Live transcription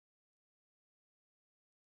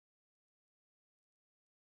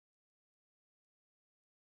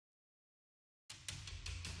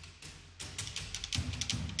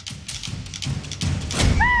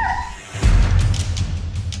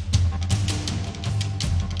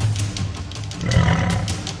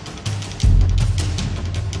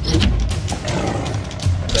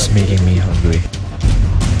is making me hungry.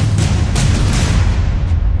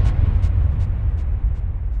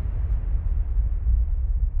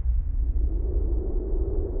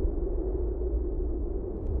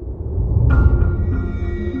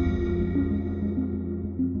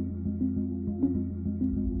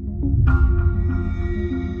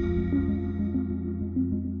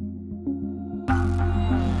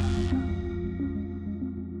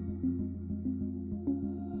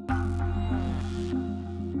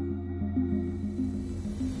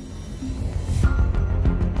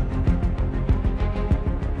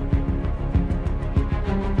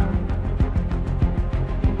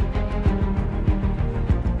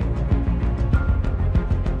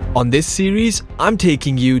 On this series, I'm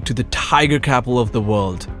taking you to the tiger capital of the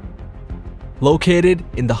world. Located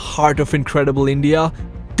in the heart of incredible India,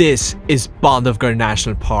 this is Bandhavgarh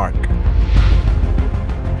National Park.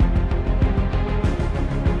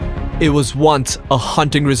 It was once a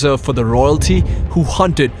hunting reserve for the royalty who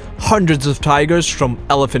hunted hundreds of tigers from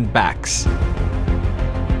elephant backs.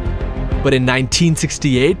 But in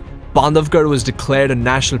 1968, Bandhavgarh was declared a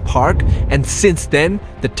national park, and since then,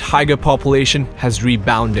 the tiger population has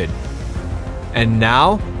rebounded. And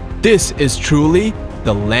now, this is truly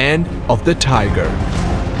the land of the tiger.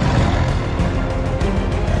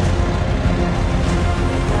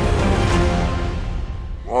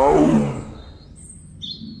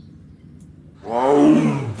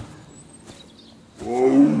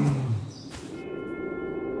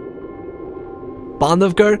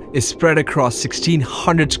 Bandhavgarh is spread across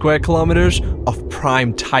 1,600 square kilometers of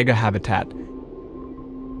prime tiger habitat.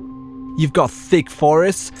 You've got thick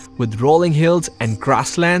forests with rolling hills and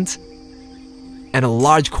grasslands, and a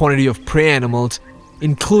large quantity of prey animals,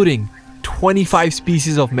 including 25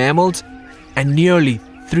 species of mammals and nearly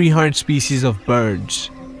 300 species of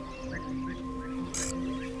birds.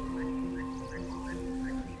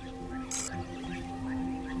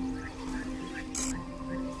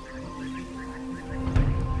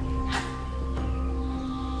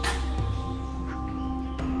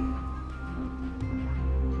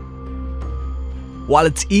 While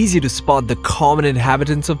it's easy to spot the common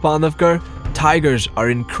inhabitants of Bandhavgarh, tigers are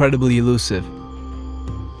incredibly elusive.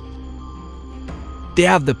 They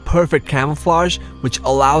have the perfect camouflage which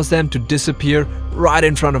allows them to disappear right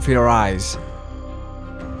in front of your eyes.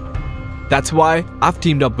 That's why I've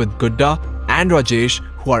teamed up with Gudda and Rajesh,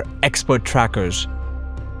 who are expert trackers.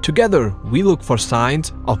 Together, we look for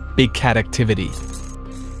signs of big cat activity.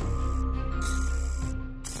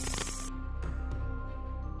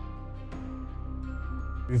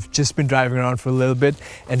 We've just been driving around for a little bit,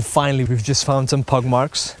 and finally we've just found some pug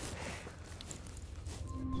marks.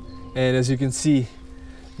 And as you can see,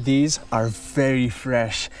 these are very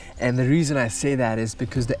fresh. And the reason I say that is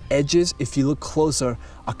because the edges, if you look closer,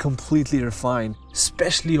 are completely refined,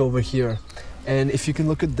 especially over here. And if you can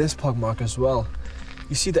look at this pug mark as well,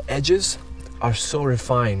 you see the edges are so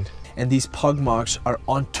refined. And these pug marks are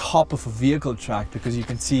on top of a vehicle track, because you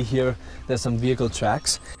can see here there's some vehicle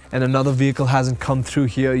tracks and another vehicle hasn't come through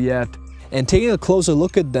here yet. And taking a closer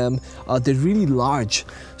look at them, they're really large.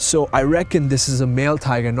 So I reckon this is a male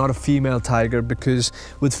tiger, not a female tiger, because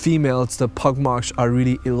with females the pug marks are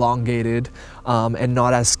really elongated and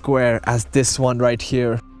not as square as this one right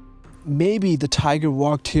here. Maybe the tiger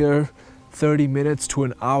walked here 30 minutes to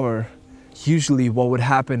an hour. Usually what would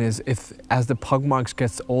happen is, as the pug marks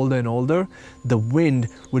gets older and older, the wind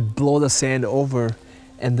would blow the sand over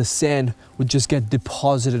and the sand would just get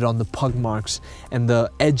deposited on the pug marks and the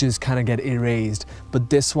edges kind of get erased.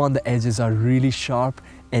 But this one, the edges are really sharp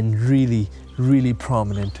and really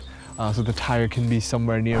prominent. So the tiger can be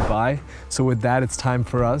somewhere nearby. So with that, it's time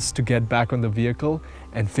for us to get back on the vehicle,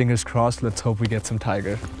 and fingers crossed, let's hope we get some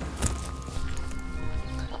tiger.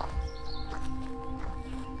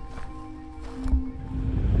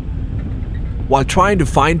 While trying to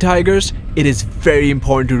find tigers, it is very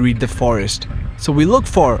important to read the forest. So we look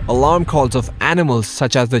for alarm calls of animals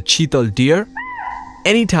such as the cheetal deer.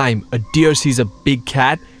 Anytime a deer sees a big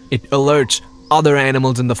cat, it alerts other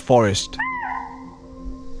animals in the forest.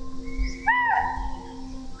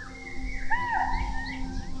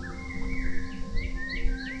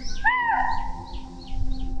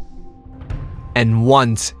 And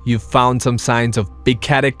once you've found some signs of big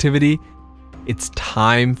cat activity, it's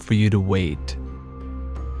time for you to wait.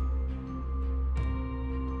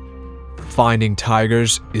 Finding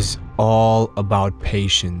tigers is all about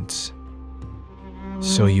patience.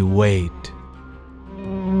 So you wait.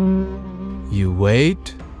 You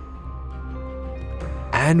wait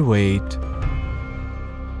and wait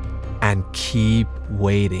and keep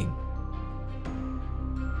waiting.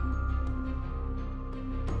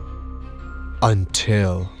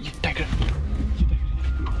 Until...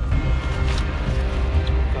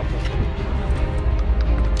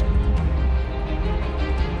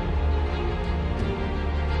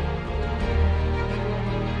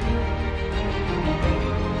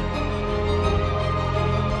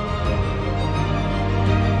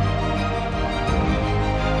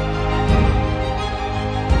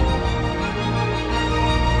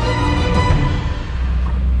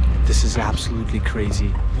 This is absolutely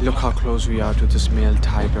crazy. Look how close we are to this male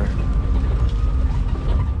tiger.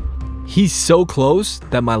 He's so close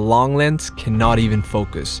that my long lens cannot even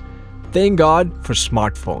focus. Thank God for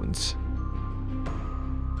smartphones.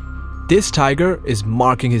 This tiger is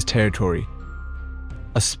marking his territory.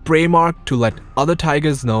 A spray mark to let other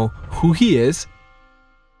tigers know who he is,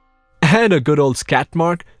 and a good old scat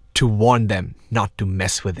mark to warn them not to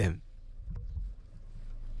mess with him.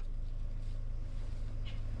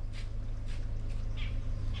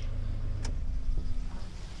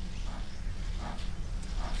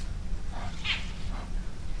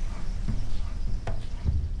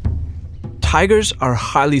 Tigers are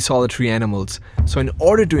highly solitary animals, so in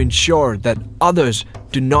order to ensure that others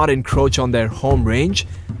do not encroach on their home range,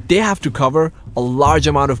 they have to cover a large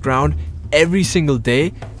amount of ground every single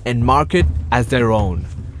day and mark it as their own.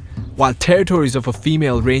 While territories of a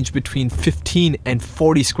female range between 15 and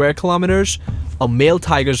 40 square kilometers, a male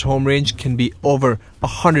tiger's home range can be over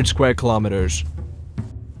 100 square kilometers.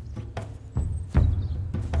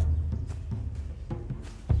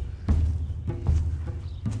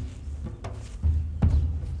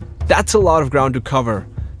 That's a lot of ground to cover,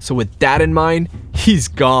 so with that in mind, he's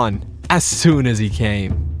gone as soon as he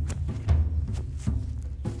came.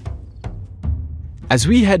 As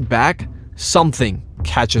we head back, something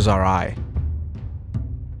catches our eye.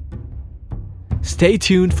 Stay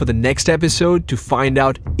tuned for the next episode to find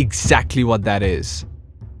out exactly what that is.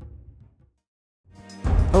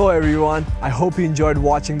 Hello everyone, I hope you enjoyed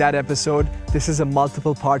watching that episode. This is a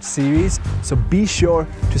multiple part series, so be sure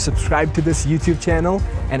to subscribe to this YouTube channel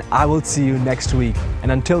and I will see you next week.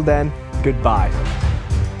 And until then, goodbye.